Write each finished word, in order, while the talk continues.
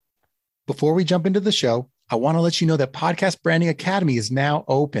Before we jump into the show, I want to let you know that Podcast Branding Academy is now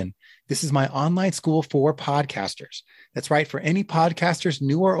open. This is my online school for podcasters. That's right, for any podcasters,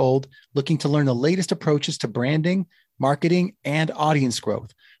 new or old, looking to learn the latest approaches to branding, marketing, and audience growth.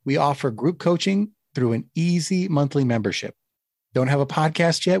 We offer group coaching through an easy monthly membership. Don't have a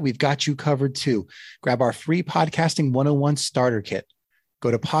podcast yet? We've got you covered too. Grab our free Podcasting 101 starter kit. Go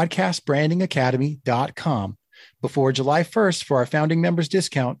to podcastbrandingacademy.com. Before July 1st, for our founding members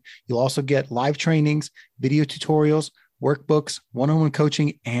discount, you'll also get live trainings, video tutorials, workbooks, one-on-one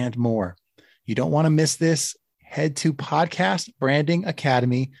coaching, and more. You don't want to miss this. Head to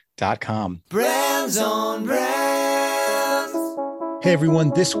podcastbrandingacademy.com. Brands on Brands. Hey everyone,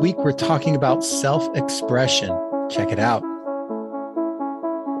 this week we're talking about self-expression. Check it out.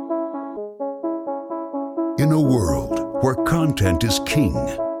 In a world where content is king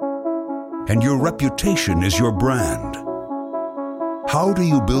and your reputation is your brand, how do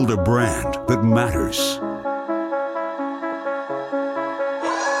you build a brand that matters?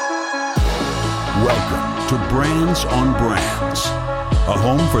 Welcome to Brands on Brands, a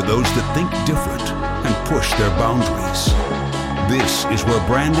home for those that think different and push their boundaries. This is where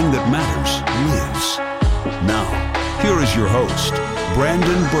branding that matters lives. Now, here is your host,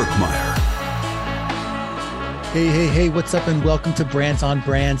 Brandon Birkmeyer. Hey, what's up and welcome to Brands on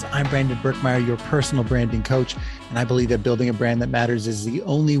Brands. I'm Brandon Birkmeyer, your personal branding coach, and I believe that building a brand that matters is the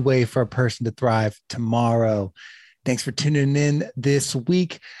only way for a person to thrive tomorrow. Thanks for tuning in this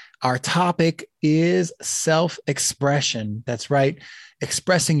week. Our topic is self-expression. That's right,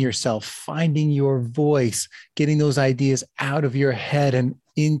 expressing yourself, finding your voice, getting those ideas out of your head and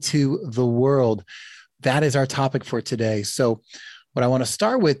into the world. That is our topic for today. So what I want to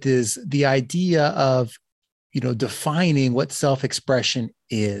start with is the idea of defining what self-expression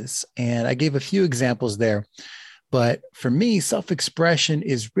is. And I gave a few examples there, but for me, self-expression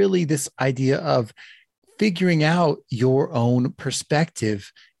is really this idea of figuring out your own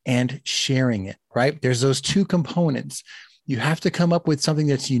perspective and sharing it, right? There's those two components. You have to come up with something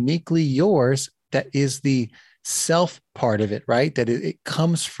that's uniquely yours, that is the self part of it, right? That it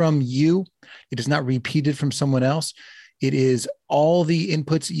comes from you. It is not repeated from someone else. It is all the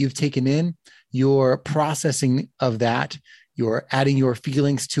inputs that you've taken in, your processing of that, you're adding your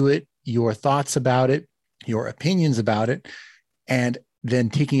feelings to it, your thoughts about it, your opinions about it, and then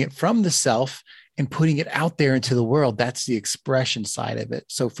taking it from the self and putting it out there into the world. That's the expression side of it.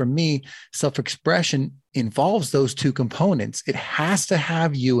 So for me, self-expression involves those two components. It has to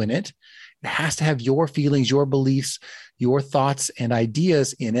have you in it. It has to have your feelings, your beliefs, your thoughts and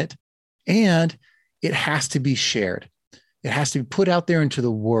ideas in it. And it has to be shared. It has to be put out there into the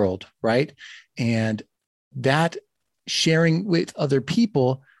world, right? And that sharing with other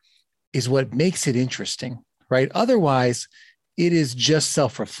people is what makes it interesting, right? Otherwise, it is just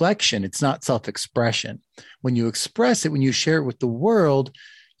self-reflection. It's not self-expression. When you express it, when you share it with the world,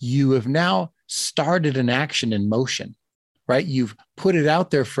 you have now started an action in motion, right? You've put it out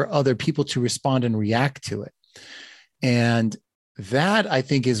there for other people to respond and react to it. And that, I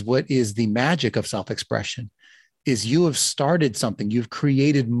think, is what is the magic of self-expression, is you have started something. You've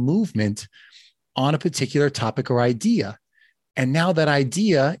created movement on a particular topic or idea. And now that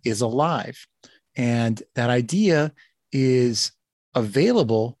idea is alive. And that idea is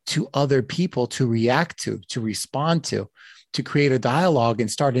available to other people to react to respond to create a dialogue and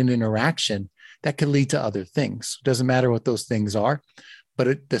start an interaction that can lead to other things. It doesn't matter what those things are,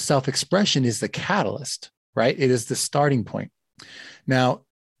 but the self-expression is the catalyst, right? It is the starting point. Now, I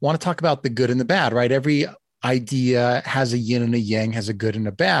want to talk about the good and the bad, right? Every idea has a yin and a yang, has a good and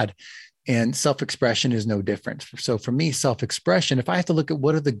a bad. And self-expression is no different. So for me, self-expression, if I have to look at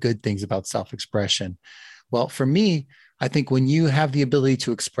what are the good things about self-expression, well, for me, I think when you have the ability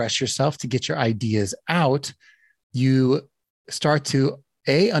to express yourself, to get your ideas out, you start to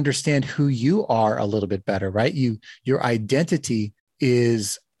understand who you are a little bit better, right? Your identity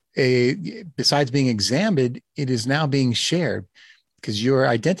is besides being examined, it is now being shared, because your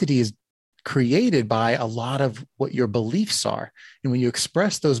identity is created by a lot of what your beliefs are. And when you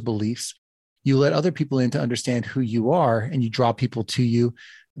express those beliefs, you let other people in to understand who you are, and you draw people to you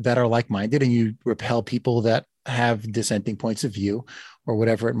that are like-minded, and you repel people that have dissenting points of view or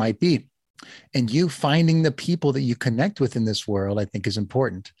whatever it might be. And you finding the people that you connect with in this world, I think, is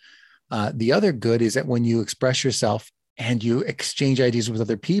important. The other good is that when you express yourself and you exchange ideas with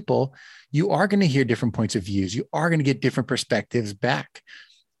other people, you are going to hear different points of views. You are going to get different perspectives back.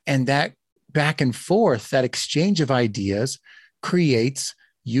 And that back and forth, that exchange of ideas creates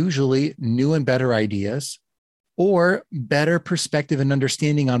usually new and better ideas, or better perspective and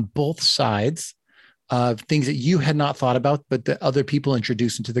understanding on both sides of things that you had not thought about, but that other people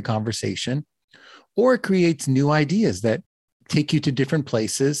introduce into the conversation, or it creates new ideas that take you to different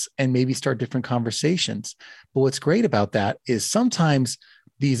places and maybe start different conversations. But what's great about that is sometimes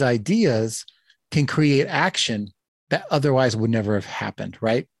these ideas can create action that otherwise would never have happened,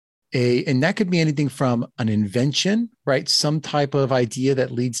 right? And that could be anything from an invention, right? Some type of idea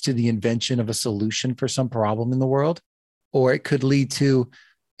that leads to the invention of a solution for some problem in the world, or it could lead to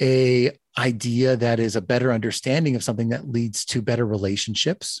a idea that is a better understanding of something that leads to better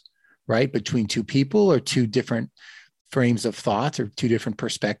relationships, right? Between two people or two different frames of thought or two different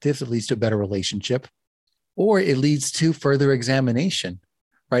perspectives, it leads to a better relationship, or it leads to further examination,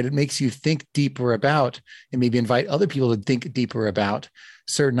 right? It makes you think deeper about and maybe invite other people to think deeper about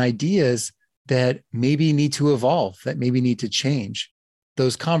certain ideas that maybe need to evolve, that maybe need to change.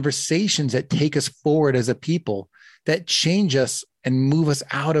 Those conversations that take us forward as a people, that change us and move us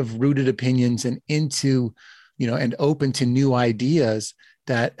out of rooted opinions and into, and open to new ideas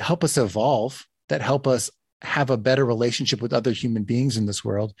that help us evolve, that help us have a better relationship with other human beings in this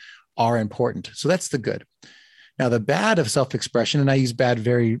world are important. So that's the good. Now, the bad of self-expression, and I use bad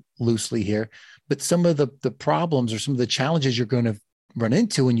very loosely here, but some of the problems or some of the challenges you're going to run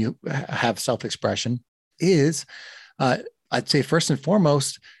into when you have self-expression is, I'd say first and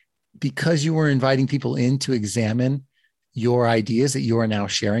foremost, because you were inviting people in to examine your ideas that you are now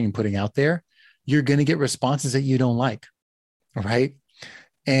sharing and putting out there, you're going to get responses that you don't like, right?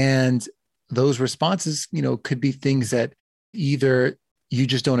 And those responses, could be things that either you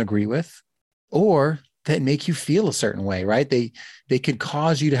just don't agree with or that make you feel a certain way, right? They could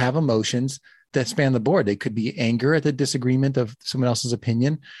cause you to have emotions that span the board. They could be anger at the disagreement of someone else's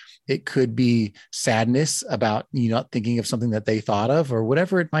opinion. It could be sadness about you not thinking of something that they thought of, or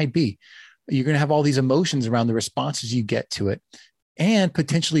whatever it might be. You're going to have all these emotions around the responses you get to it, and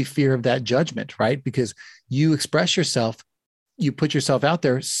potentially fear of that judgment, right? Because you express yourself, you put yourself out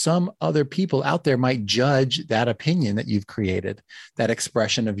there, some other people out there might judge that opinion that you've created, that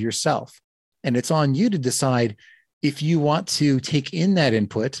expression of yourself. And it's on you to decide if you want to take in that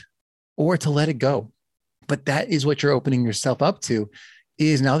input or to let it go. But that is what you're opening yourself up to,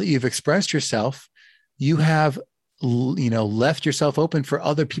 is now that you've expressed yourself, you have left yourself open for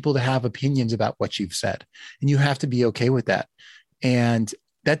other people to have opinions about what you've said. And you have to be okay with that. And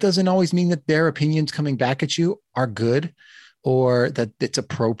that doesn't always mean that their opinions coming back at you are good or that it's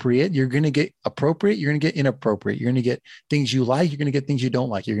appropriate. You're going to get appropriate. You're going to get inappropriate. You're going to get things you like. You're going to get things you don't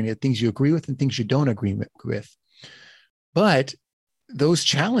like. You're going to get things you agree with and things you don't agree with. But those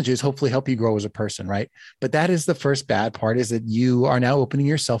challenges hopefully help you grow as a person, right? But that is the first bad part, is that you are now opening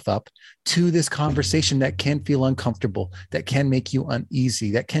yourself up to this conversation that can feel uncomfortable, that can make you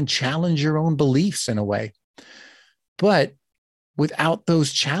uneasy, that can challenge your own beliefs in a way. But without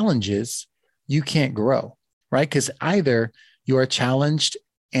those challenges, you can't grow, right? Because either you are challenged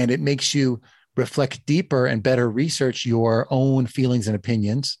and it makes you reflect deeper and better research your own feelings and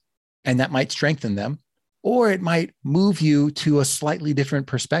opinions, and that might strengthen them, or it might move you to a slightly different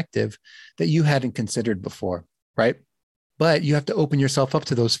perspective that you hadn't considered before, right? But you have to open yourself up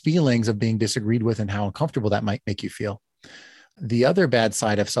to those feelings of being disagreed with and how uncomfortable that might make you feel. The other bad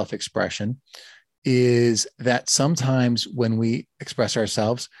side of self-expression is that sometimes when we express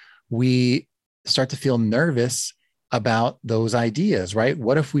ourselves, we start to feel nervous about those ideas, right?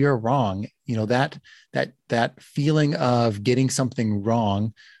 What if we are wrong? That feeling of getting something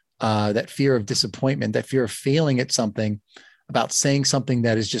wrong, that fear of disappointment, that fear of failing at something, about saying something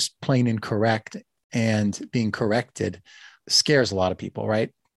that is just plain incorrect and being corrected, scares a lot of people,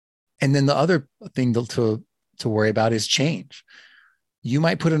 right? And then the other thing to worry about is change. You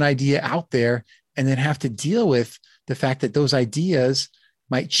might put an idea out there and then have to deal with the fact that those ideas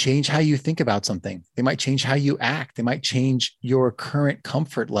might change how you think about something. They might change how you act. They might change your current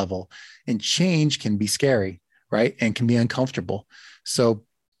comfort level. And change can be scary, right? And can be uncomfortable. So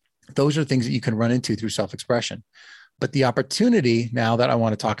those are things that you can run into through self-expression. But the opportunity now that I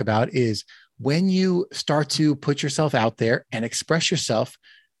want to talk about is when you start to put yourself out there and express yourself.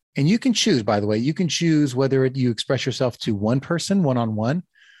 And you can choose, by the way, you can choose whether you express yourself to one person, one-on-one,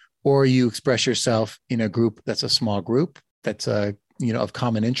 or you express yourself in a group that's a small group that's of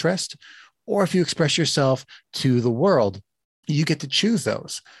common interest, or if you express yourself to the world, you get to choose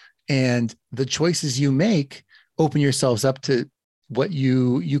those. And the choices you make open yourselves up to what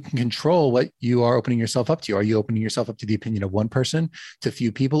you can control, what you are opening yourself up to. Are you opening yourself up to the opinion of one person, to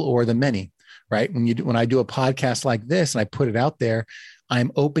few people, or the many, right? When I do a podcast like this and I put it out there,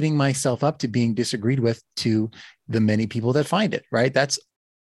 I'm opening myself up to being disagreed with to the many people that find it, right? That's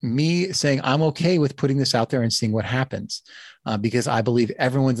me saying, I'm okay with putting this out there and seeing what happens, because I believe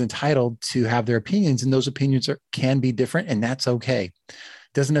everyone's entitled to have their opinions, and those opinions can be different, and that's okay. It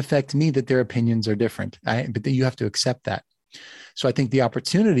doesn't affect me that their opinions are different, but that you have to accept that. So I think the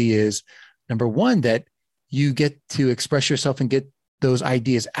opportunity is, number one, that you get to express yourself and get those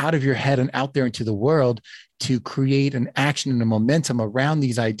ideas out of your head and out there into the world to create an action and a momentum around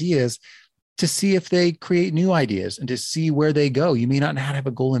these ideas to see if they create new ideas and to see where they go. You may not have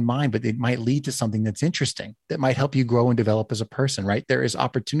a goal in mind, but it might lead to something that's interesting, that might help you grow and develop as a person, right? There is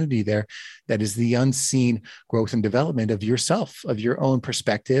opportunity there. That is the unseen growth and development of yourself, of your own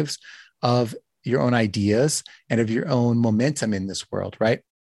perspectives, of your own ideas, and of your own momentum in this world, right?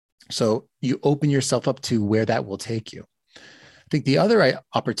 So you open yourself up to where that will take you. I think the other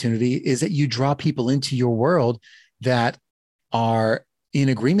opportunity is that you draw people into your world that are in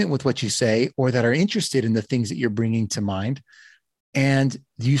agreement with what you say, or that are interested in the things that you're bringing to mind. And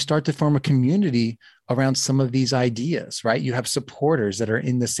you start to form a community around some of these ideas, right? You have supporters that are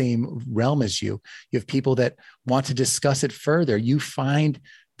in the same realm as you. You have people that want to discuss it further. You find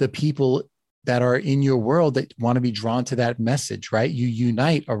the people that are in your world that want to be drawn to that message, right? You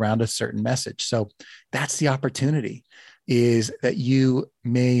unite around a certain message. So that's the opportunity, is that you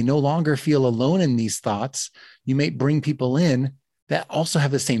may no longer feel alone in these thoughts. You may bring people in that also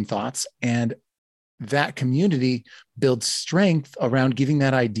have the same thoughts, and that community builds strength around giving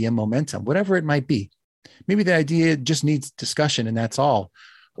that idea momentum, whatever it might be. Maybe the idea just needs discussion and that's all,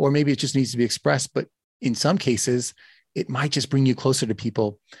 or maybe it just needs to be expressed. But in some cases, it might just bring you closer to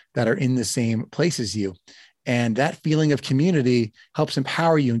people that are in the same place as you. And that feeling of community helps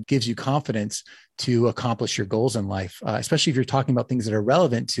empower you and gives you confidence to accomplish your goals in life, especially if you're talking about things that are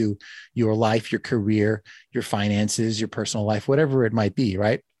relevant to your life, your career, your finances, your personal life, whatever it might be,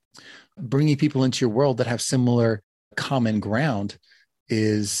 right? Bringing people into your world that have similar common ground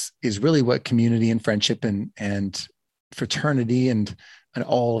is really what community and friendship and fraternity and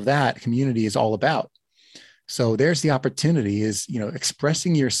all of that community is all about. So there's the opportunity, is,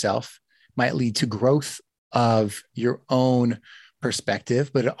 expressing yourself might lead to growth of your own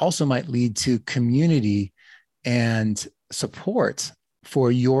perspective, but it also might lead to community and support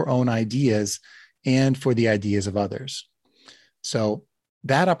for your own ideas and for the ideas of others. So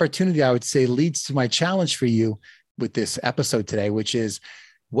that opportunity, I would say, leads to my challenge for you with this episode today, which is,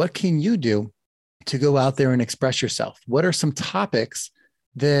 what can you do to go out there and express yourself? What are some topics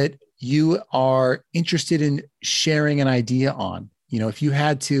that you are interested in sharing an idea on? If you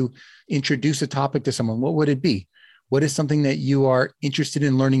had to introduce a topic to someone, what would it be? What is something that you are interested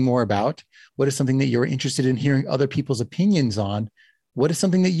in learning more about? What is something that you're interested in hearing other people's opinions on? What is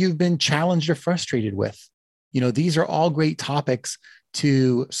something that you've been challenged or frustrated with? These are all great topics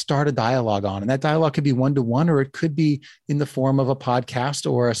to start a dialogue on. And that dialogue could be one-to-one, or it could be in the form of a podcast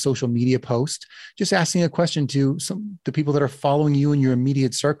or a social media post, just asking a question to the people that are following you in your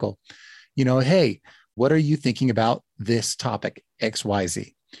immediate circle. Hey, what are you thinking about this topic,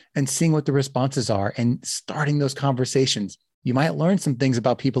 XYZ? And seeing what the responses are and starting those conversations. You might learn some things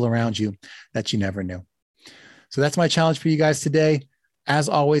about people around you that you never knew. So that's my challenge for you guys today. As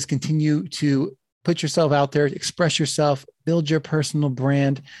always, continue to put yourself out there, express yourself, build your personal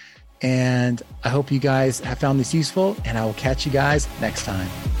brand. And I hope you guys have found this useful, and I will catch you guys next time.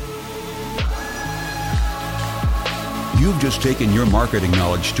 You've just taken your marketing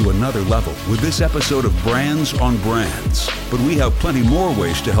knowledge to another level with this episode of Brands on Brands. But we have plenty more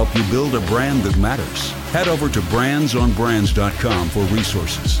ways to help you build a brand that matters. Head over to brandsonbrands.com for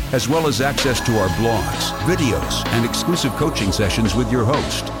resources, as well as access to our blogs, videos, and exclusive coaching sessions with your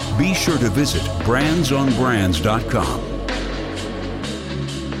host. Be sure to visit brandsonbrands.com.